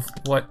of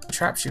what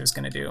trap she was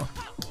gonna do.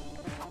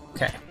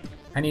 Okay,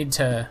 I need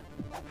to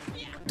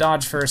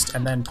dodge first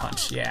and then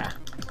punch, yeah.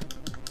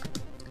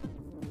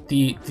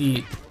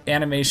 The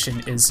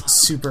animation is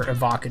super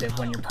evocative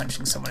when you're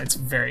punching someone, it's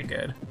very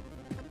good.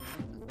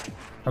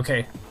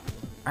 Okay,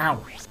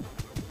 ow.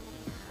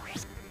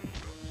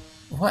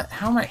 What,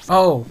 how am I,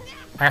 oh,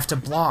 I have to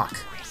block.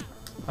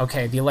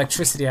 Okay, the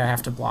electricity I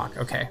have to block,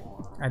 okay.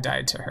 I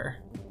died to her.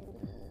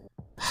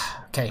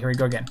 Okay, here we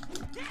go again.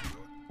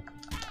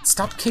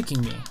 Stop kicking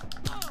me.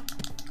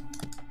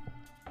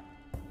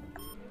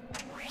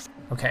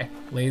 Okay,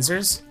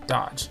 lasers,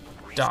 dodge,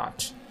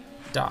 dodge,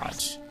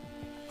 dodge,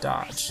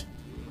 dodge,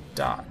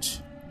 dodge.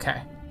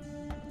 Okay.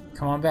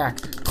 Come on back.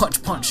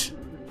 Punch, punch.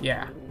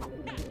 Yeah.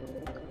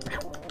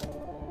 Ow.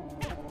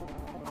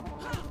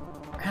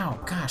 Ow,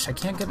 gosh, I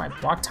can't get my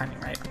block timing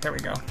right. There we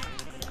go.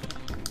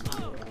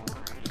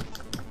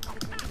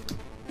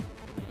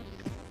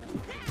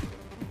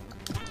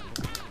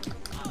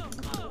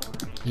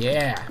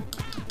 Yeah.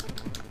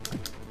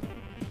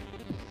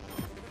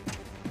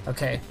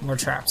 Okay, more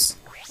traps.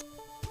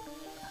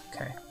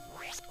 Okay.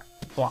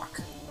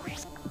 Block.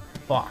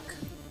 Block.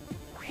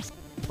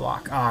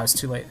 Block. Ah, I was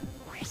too late.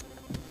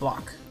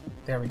 Block.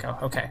 There we go.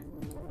 Okay.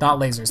 Not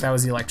lasers, that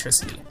was the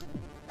electricity.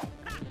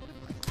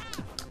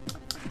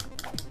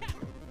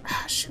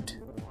 Ah, shoot.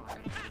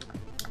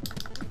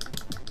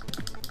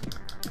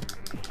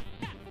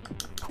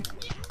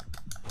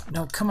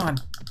 No, come on.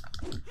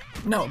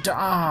 No,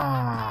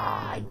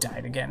 I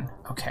died again.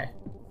 Okay.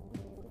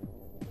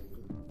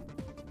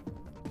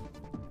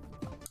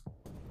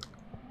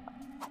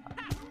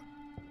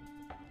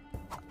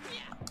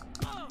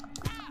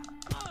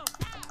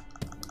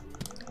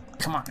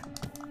 Come on.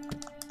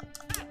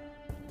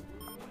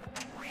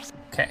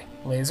 Okay,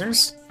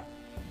 lasers.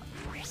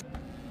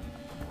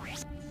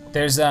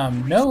 There's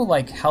no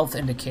like health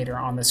indicator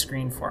on the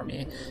screen for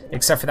me,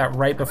 except for that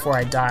right before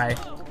I die,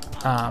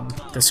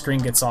 the screen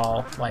gets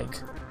all like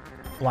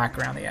black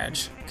around the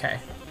edge. Okay.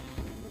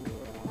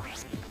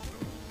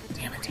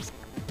 Damn it.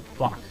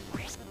 Block.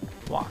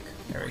 Block.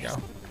 There we go.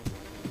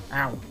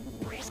 Ow.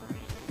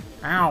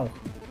 Ow.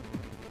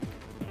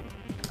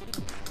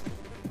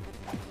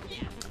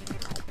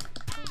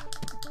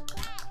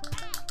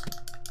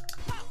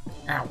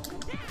 Ow.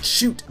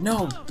 Shoot.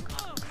 No.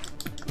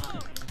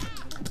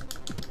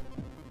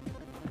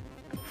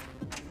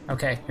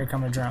 Okay, here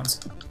come the drones.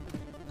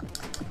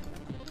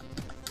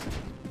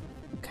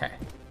 Okay.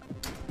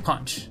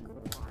 Punch.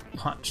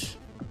 Punch.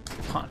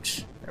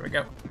 Punch. There we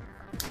go.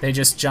 They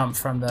just jump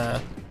from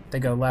the... They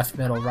go left,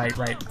 middle, right,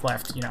 right,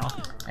 left, you know.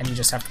 And you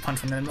just have to punch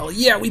from the middle.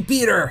 Yeah, we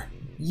beat her!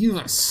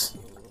 Yes!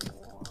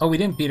 Oh, we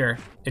didn't beat her.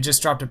 It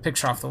just dropped a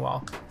picture off the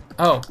wall.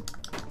 Oh.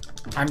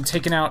 I'm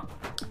taking out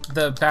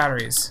the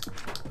batteries.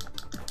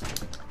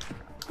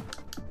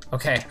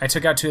 Okay, I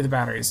took out 2 of the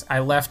batteries. I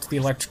left the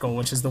electrical,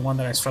 which is the one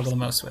that I struggle the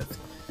most with,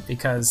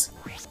 because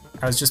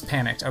I was just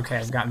panicked. Okay,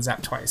 I've gotten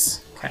zapped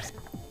twice. Okay.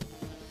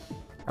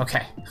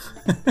 Okay.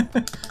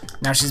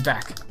 Now she's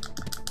back.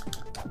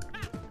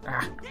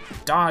 Ah,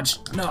 dodge.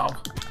 No.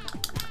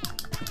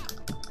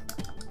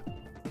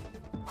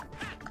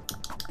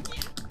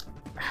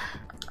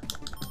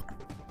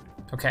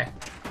 Okay.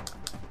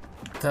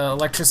 The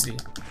electricity.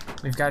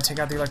 We've got to take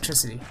out the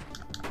electricity.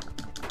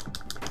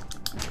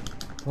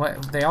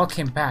 What? They all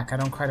came back. I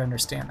don't quite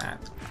understand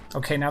that.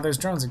 Okay, now there's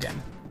drones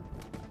again.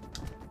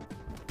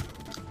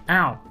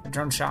 Ow! The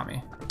drone shot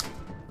me.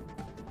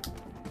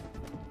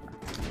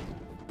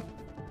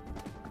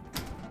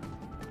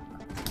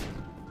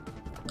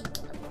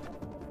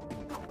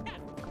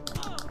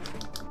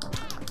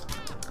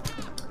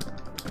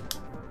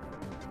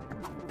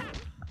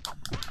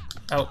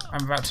 Oh,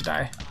 I'm about to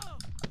die.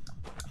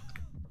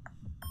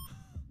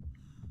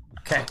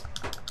 Okay.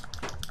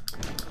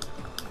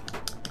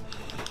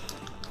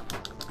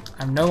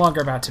 I'm no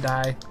longer about to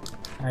die.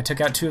 And I took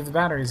out 2 of the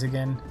batteries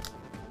again.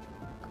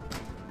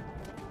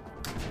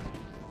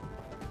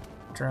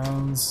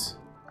 Drones.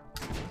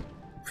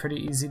 Pretty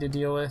easy to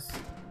deal with.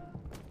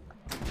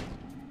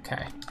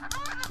 Okay.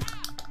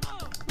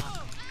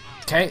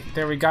 Okay,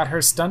 there we got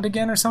her stunned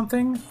again or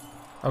something?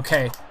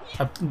 Okay,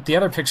 the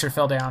other picture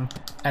fell down,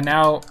 and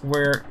now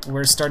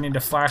we're starting to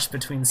flash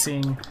between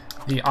seeing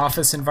the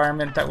office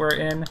environment that we're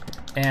in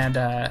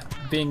and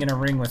being in a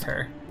ring with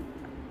her.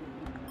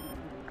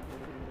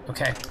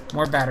 Okay,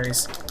 more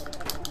batteries.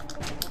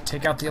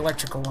 Take out the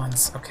electrical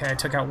ones. Okay, I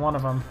took out 1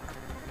 of them.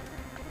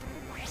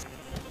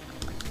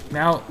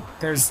 Now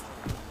there's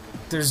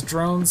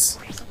drones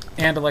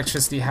and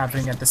electricity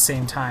happening at the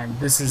same time.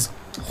 This is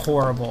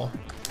horrible.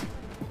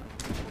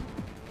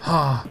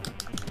 Ah.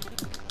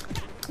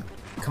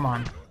 Come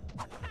on.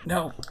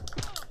 No.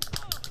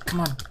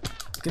 Come on.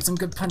 Get some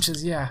good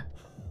punches, yeah.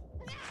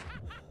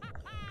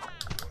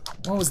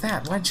 What was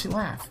that? Why'd she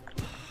laugh?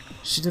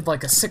 She did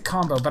like a sick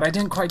combo, but I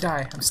didn't quite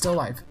die. I'm still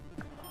alive.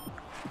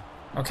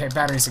 Okay,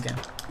 batteries again.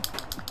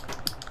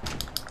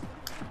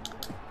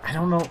 I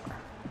don't know.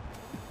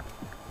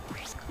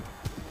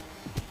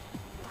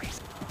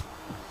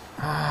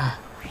 Ah.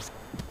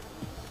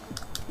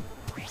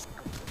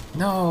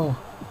 No.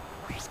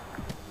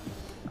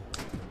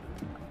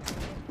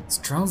 It's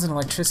drones and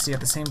electricity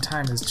at the same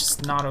time is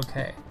just not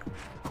okay.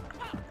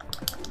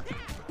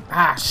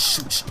 Ah,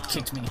 shoot, she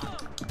kicked me.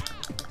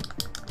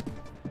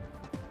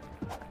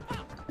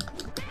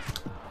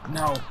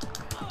 No.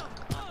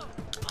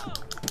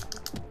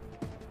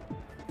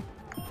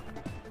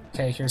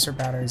 Okay, here's her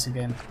batteries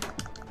again.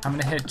 I'm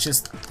gonna hit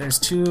just, there's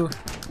 2.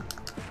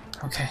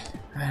 Okay.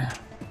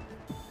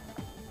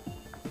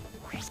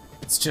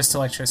 It's just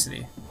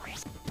electricity.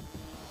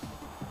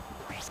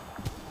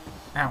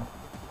 Ow.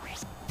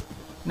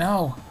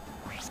 No.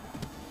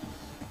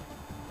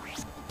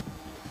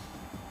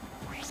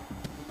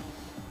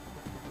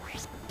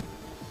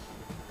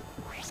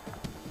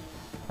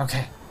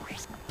 Okay.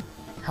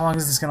 How long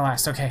is this gonna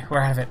last? Okay, we're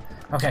out of it.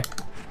 Okay.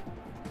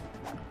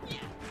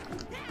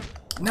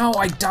 No,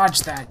 I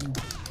dodged that.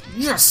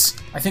 Yes!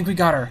 I think we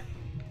got her.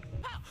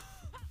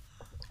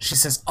 She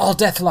says, all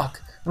Deathlock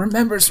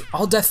remembers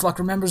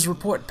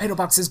report.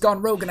 Patobox has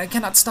gone rogue and I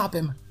cannot stop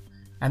him.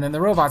 And then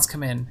the robots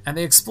come in and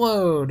they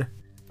explode.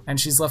 And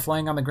she's left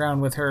laying on the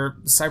ground with her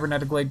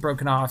cybernetic leg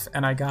broken off,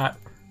 and I got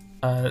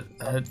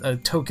a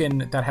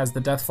token that has the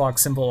Deathlock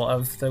symbol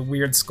of the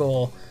weird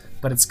skull,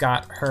 but it's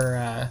got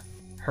her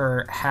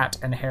her hat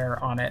and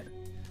hair on it.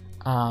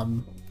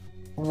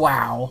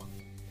 Wow.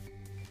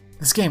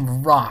 This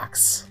game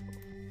rocks.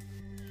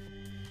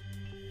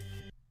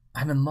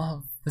 I'm in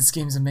love. This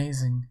game's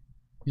amazing.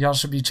 Y'all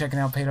should be checking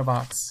out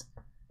Patobox.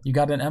 You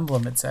got an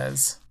emblem, it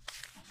says.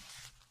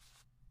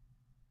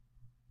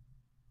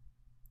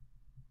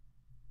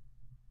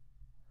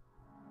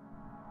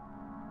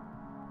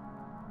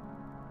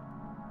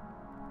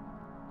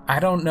 I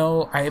don't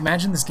know. I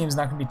imagine this game's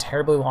not going to be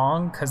terribly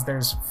long because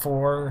there's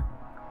 4...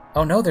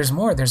 Oh no, there's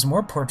more. There's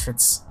more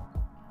portraits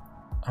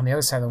on the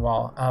other side of the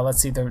wall. Let's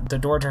see. The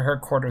door to her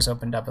quarters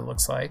opened up, it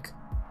looks like.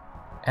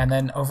 And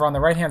then over on the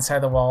right-hand side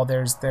of the wall,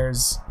 there's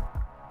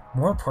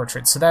more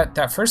portraits. So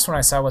that first one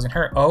I saw wasn't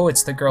her. Oh,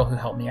 it's the girl who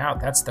helped me out.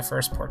 That's the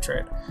first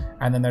portrait.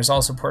 And then there's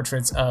also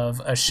portraits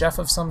of a chef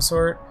of some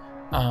sort,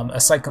 a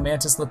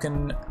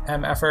psychomantis-looking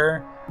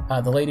MFer,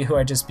 the lady who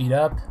I just beat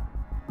up,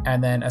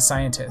 and then a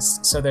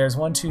scientist. So there's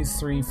 1, 2,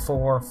 3,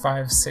 4,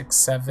 5, 6,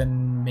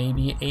 7,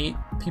 maybe 8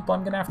 people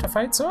I'm gonna have to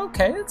fight. So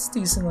okay, it's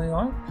decently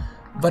long,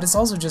 but it's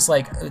also just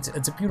like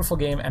it's a beautiful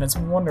game and it's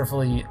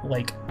wonderfully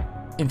like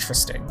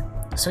interesting.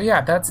 So yeah,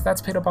 that's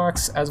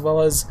Patobox, as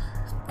well as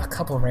a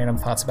couple of random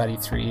thoughts about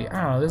E3.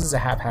 I don't know. This is a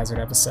haphazard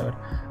episode.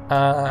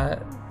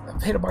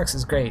 Patobox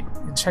is great.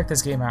 Check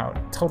this game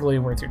out. Totally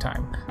worth your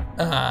time.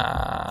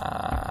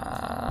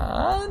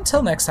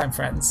 Until next time,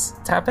 friends,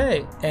 tap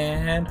A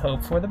and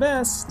hope for the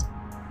best.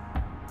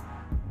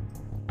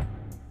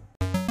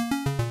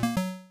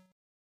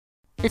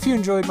 If you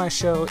enjoyed my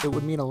show, it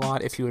would mean a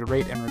lot if you would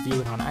rate and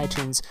review it on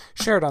iTunes,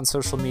 share it on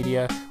social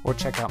media, or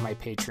check out my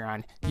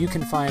Patreon. You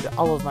can find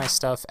all of my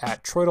stuff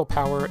at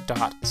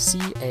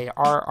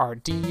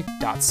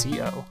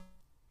troidalpower.carrd.co.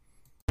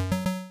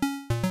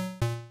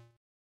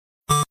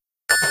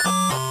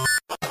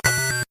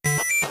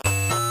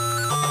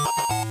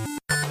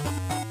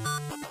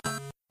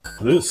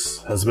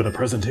 This has been a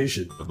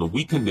presentation of the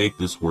We Can Make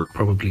This Work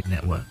Probably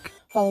Network.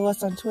 Follow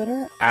us on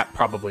Twitter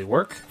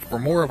 @ProbablyWork for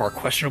more of our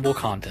questionable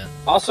content.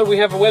 Also, we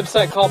have a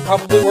website called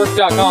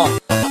probablywork.com.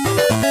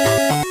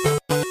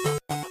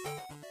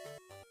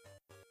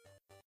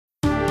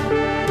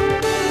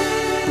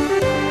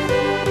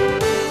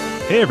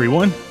 Hey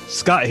everyone,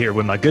 Scott here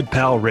with my good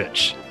pal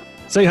Rich.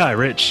 Say hi,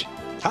 Rich.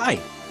 Hi.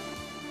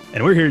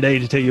 And we're here today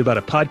to tell you about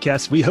a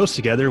podcast we host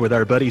together with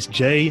our buddies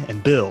Jay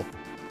and Bill,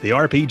 the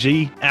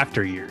RPG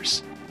After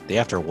Years. The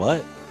after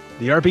what?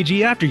 The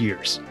RPG After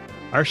Years.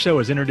 Our show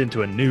has entered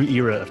into a new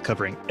era of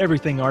covering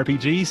everything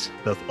RPGs,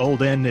 both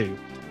old and new.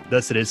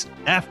 Thus it is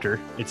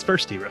after its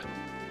first era.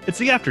 It's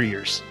the After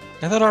Years.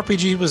 I thought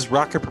RPG was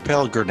rocket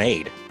propelled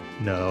grenade.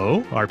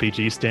 No,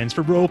 RPG stands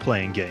for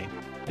role-playing game.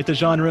 It's a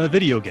genre of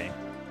video game.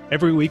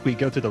 Every week we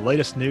go through the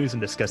latest news and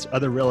discuss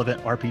other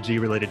relevant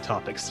RPG-related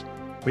topics.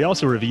 We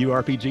also review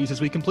RPGs as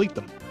we complete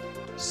them.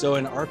 So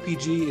an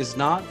RPG is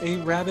not a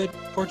rabid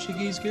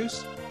Portuguese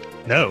goose?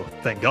 No,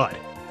 thank God.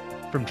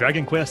 From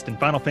Dragon Quest and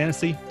Final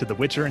Fantasy to The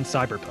Witcher and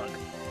Cyberpunk,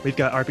 we've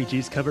got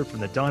RPGs covered from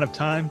the dawn of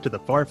time to the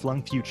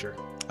far-flung future.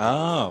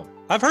 Oh,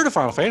 I've heard of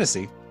Final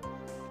Fantasy.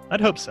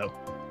 I'd hope so.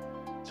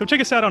 So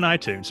check us out on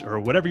iTunes or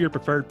whatever your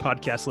preferred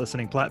podcast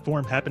listening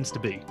platform happens to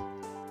be.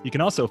 You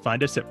can also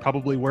find us at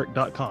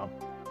probablywork.com.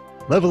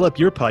 Level up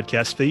your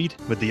podcast feed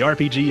with the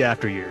RPG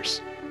After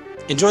Years.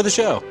 Enjoy the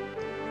show.